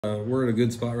We're at a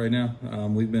good spot right now.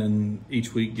 We've been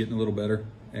each week getting a little better,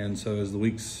 and so as the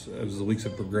weeks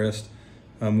have progressed,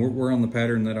 we're on the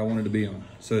pattern that I wanted to be on.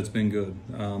 So it's been good.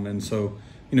 And so,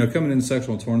 coming into the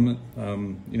sectional tournament,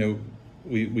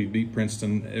 we beat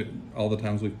Princeton all the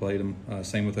times we've played them.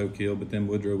 Same with Oak Hill, but then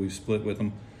Woodrow we've split with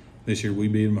them. This year we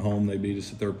beat them at home. They beat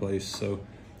us at third place. So,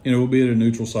 we'll be at a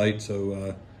neutral site.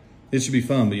 So it should be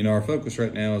fun. But our focus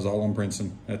right now is all on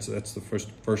Princeton. That's the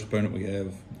first opponent we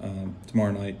have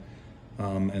tomorrow night.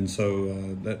 And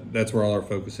so that's where all our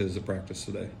focus is at practice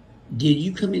today. Did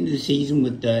you come into the season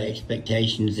with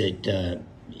expectations that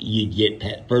you'd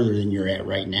get further than you're at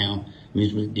right now? I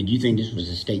mean, did you think this was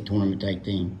a state tournament type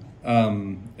thing?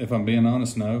 If I'm being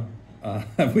honest, no.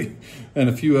 And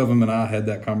a few of them and I had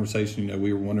that conversation.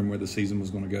 We were wondering where the season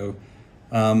was going to go.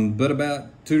 But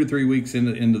about 2 to 3 weeks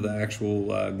into the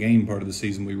actual game part of the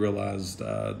season, we realized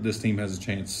this team has a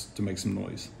chance to make some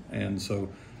noise. And so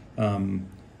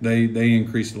they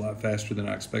increased a lot faster than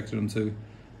I expected them to.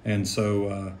 And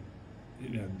so,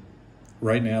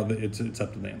 right now it's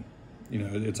up to them.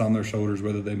 It's on their shoulders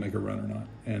whether they make a run or not.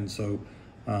 And so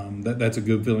that's a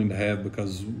good feeling to have,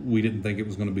 because we didn't think it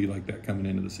was going to be like that coming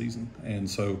into the season. And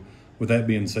so with that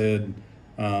being said,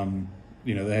 they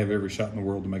have every shot in the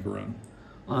world to make a run.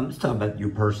 Let's talk about your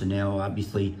personnel.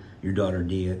 Obviously, your daughter,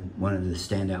 Dia, one of the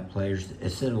standout players,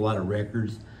 has set a lot of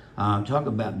records. Talk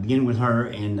about beginning with her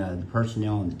and the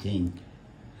personnel on the team.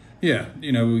 Yeah,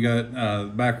 we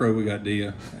got back row. We got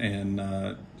Dia,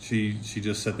 and she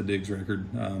just set the digs record,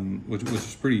 which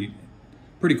is pretty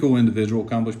cool individual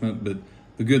accomplishment. But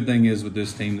the good thing is with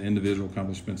this team, the individual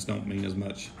accomplishments don't mean as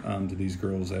much to these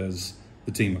girls as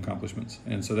the team accomplishments,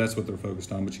 and so that's what they're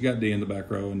focused on. But you got Dia in the back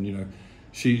row, and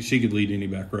she could lead any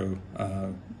back row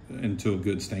into a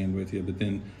good stand with you. But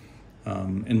then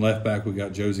in left back, we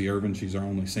got Josie Irvin. She's our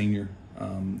only senior,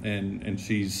 and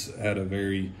she's had a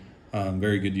very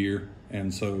good year,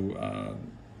 and so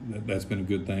that's been a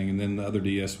good thing. And then the other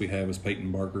DS we have is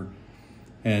Peyton Barker,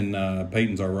 and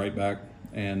Peyton's our right back,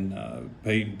 and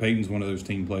Peyton's one of those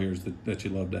team players that you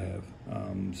love to have.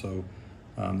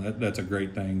 That's a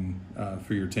great thing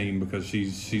for your team, because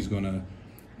she's going to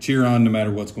cheer on no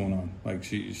matter what's going on. Like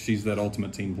she's that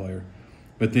ultimate team player.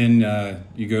 But then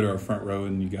you go to our front row,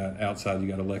 and you got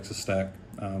Alexis Stack,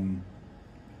 and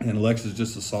Alexis is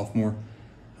just a sophomore.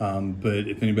 But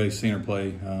if anybody's seen her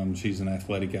play, she's an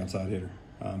athletic outside hitter.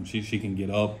 She can get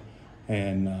up,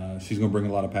 and she's going to bring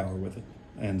a lot of power with it.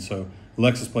 And so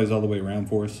Alexis plays all the way around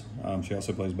for us. She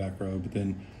also plays back row. But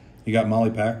then you got Molly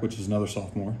Pack, which is another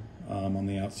sophomore on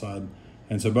the outside.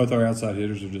 And so both our outside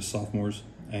hitters are just sophomores.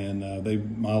 And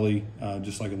Molly,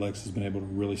 just like Alexis, has been able to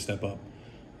really step up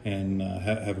and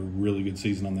have a really good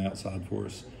season on the outside for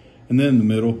us. And then in the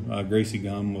middle, Gracie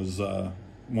Gum was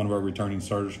one of our returning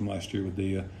starters from last year with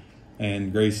Dia.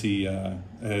 And Gracie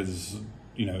has,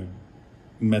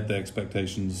 met the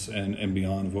expectations and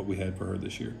beyond of what we had for her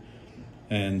this year.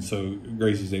 And so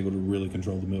Gracie's able to really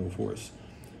control the middle for us.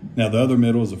 Now, the other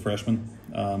middle is a freshman.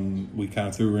 We kind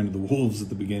of threw her into the wolves at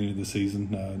the beginning of the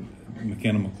season.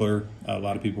 McKenna McClure, a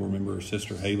lot of people remember her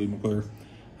sister, Haley McClure,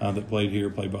 that played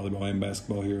volleyball and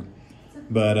basketball here.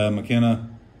 But McKenna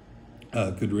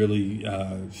could really,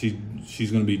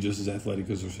 she's going to be just as athletic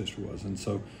as her sister was. And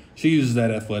so she uses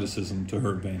that athleticism to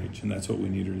her advantage, and that's what we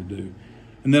need her to do.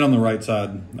 And then on the right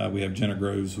side, we have Jenna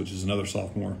Groves, which is another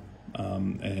sophomore,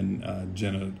 and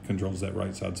Jenna controls that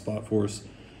right side spot for us.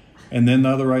 And then the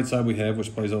other right side we have,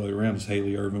 which plays all the way around, is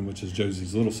Haley Irvin, which is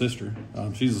Josie's little sister.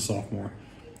 She's a sophomore.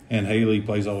 And Haley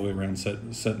plays all the way around,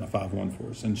 setting a 5-1 for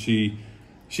us. And she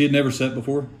had never set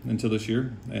before until this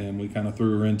year, and we kind of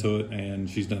threw her into it, and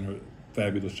she's done a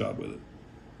fabulous job with it.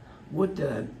 What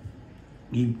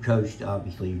you coached,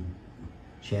 obviously,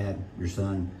 Chad, your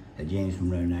son, at James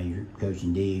Monroe. Now you're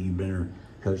coaching Dia. You've been her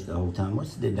coach the whole time.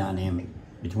 What's the dynamic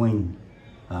between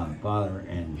father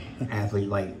and athlete,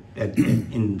 like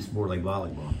in sport like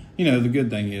volleyball? The good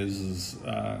thing is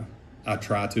I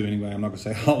try to anyway. I'm not going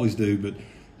to say I always do, but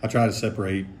I try to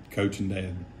separate coach and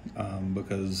dad,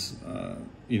 because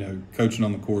coaching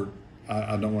on the court,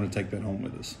 I don't want to take that home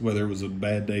with us. Whether it was a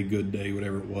bad day, good day,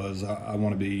 whatever it was, I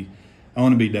want to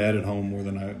be dad at home more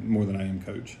than I am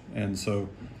coach. And so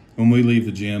when we leave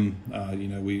the gym,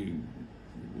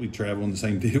 we travel in the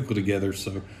same vehicle together.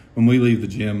 So when we leave the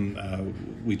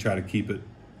gym, we try to keep it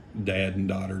dad and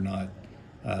daughter, not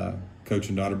coach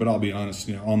and daughter. But I'll be honest,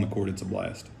 on the court, it's a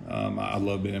blast. I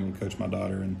love being able to coach my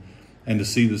daughter, and to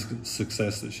see the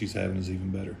success that she's having is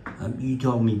even better. You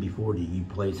told me before that you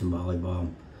played some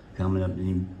volleyball coming up,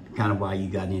 and kind of why you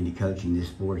got into coaching this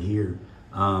sport here.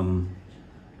 How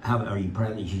are you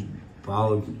proud that you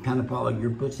followed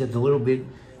your footsteps a little bit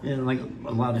like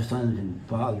a lot of sons and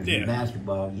fathers in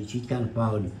basketball, she's kind of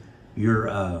followed your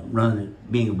run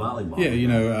being a volleyball.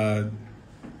 Yeah,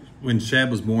 when Shab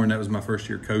was born, that was my first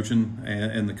year coaching,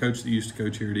 and the coach that used to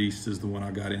coach here at East is the one I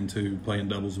got into playing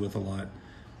doubles with a lot.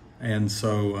 And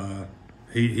so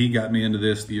he got me into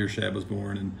this the year Shab was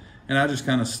born, and I just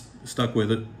kind of stuck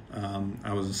with it.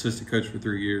 I was assistant coach for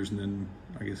 3 years, and then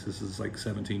I guess this is like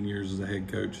 17 years as a head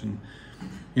coach. And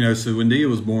so when Dia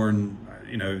was born,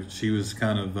 she was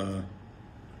kind of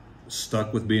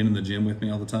stuck with being in the gym with me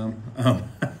all the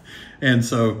time, and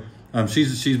so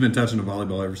she's been touching the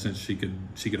volleyball ever since she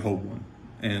could hold one.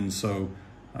 And so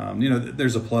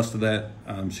there's a plus to that.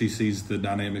 She sees the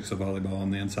dynamics of volleyball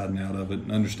on the inside and out of it,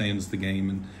 and understands the game,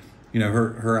 and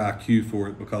her IQ for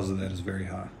it because of that is very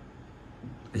high.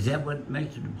 Is that what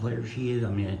makes her the player she is? I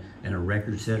mean, and a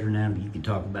record setter now. You can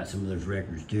talk about some of those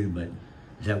records too, but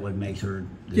is that what makes her?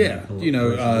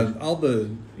 All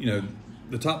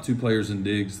the top 2 players in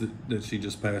digs that she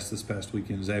just passed this past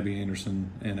weekend is Abby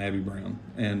Anderson and Abby Brown,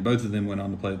 and both of them went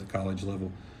on to play at the college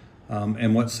level.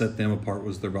 And what set them apart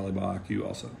was their volleyball IQ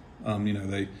also.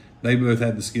 They both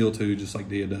had the skill too, just like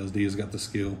Dia does. Dia's got the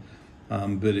skill.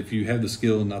 But if you have the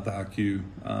skill and not the IQ,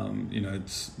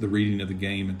 it's the reading of the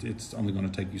game. It's only going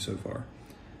to take you so far.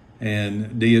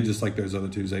 And Dia, just like those other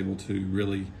two, is able to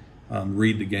really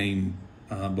read the game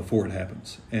before it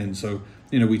happens. And so,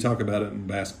 we talk about it in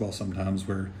basketball sometimes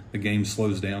where the game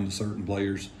slows down to certain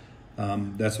players.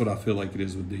 That's what I feel like it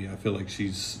is with Dia. I feel like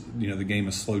she's, the game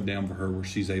is slowed down for her where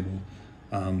she's able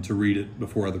to read it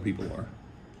before other people are.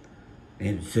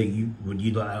 And so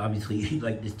obviously you'd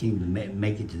like this team to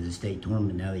make it to the state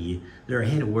tournament now that they're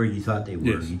ahead of where you thought they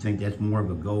were. Yes. You think that's more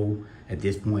of a goal at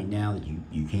this point now that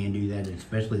you can do that,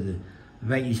 especially the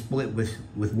fact you split with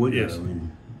Woodrow. Yes.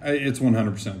 It's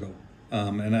 100% goal.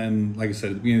 And like I said,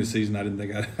 at the beginning of the season, I didn't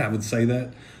think I would say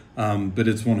that, but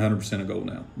it's 100% a goal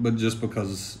now. But just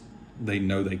because they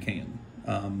know they can.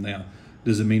 Now,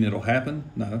 does it mean it'll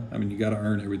happen? No. I mean, you got to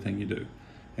earn everything you do.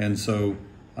 And so,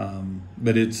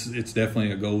 but it's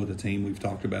definitely a goal with the team. We've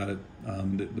talked about it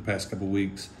the past couple of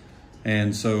weeks.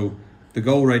 And so the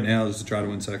goal right now is to try to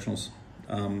win sectionals.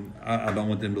 I don't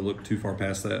want them to look too far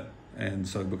past that. And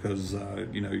so because,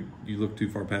 you look too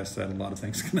far past that, a lot of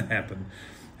things are going to happen.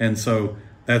 And so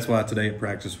that's why today at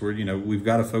practice, we've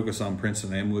got to focus on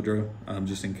Princeton and Woodrow,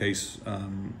 just in case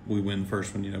we win the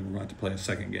first one. We're going to play a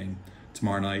second game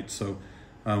tomorrow night. So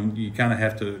you kind of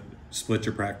have to split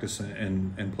your practice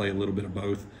and play a little bit of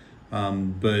both.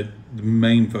 But the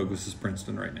main focus is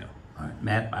Princeton right now. All right,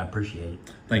 Matt, I appreciate it.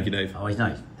 Thank you, Dave. Always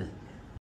nice.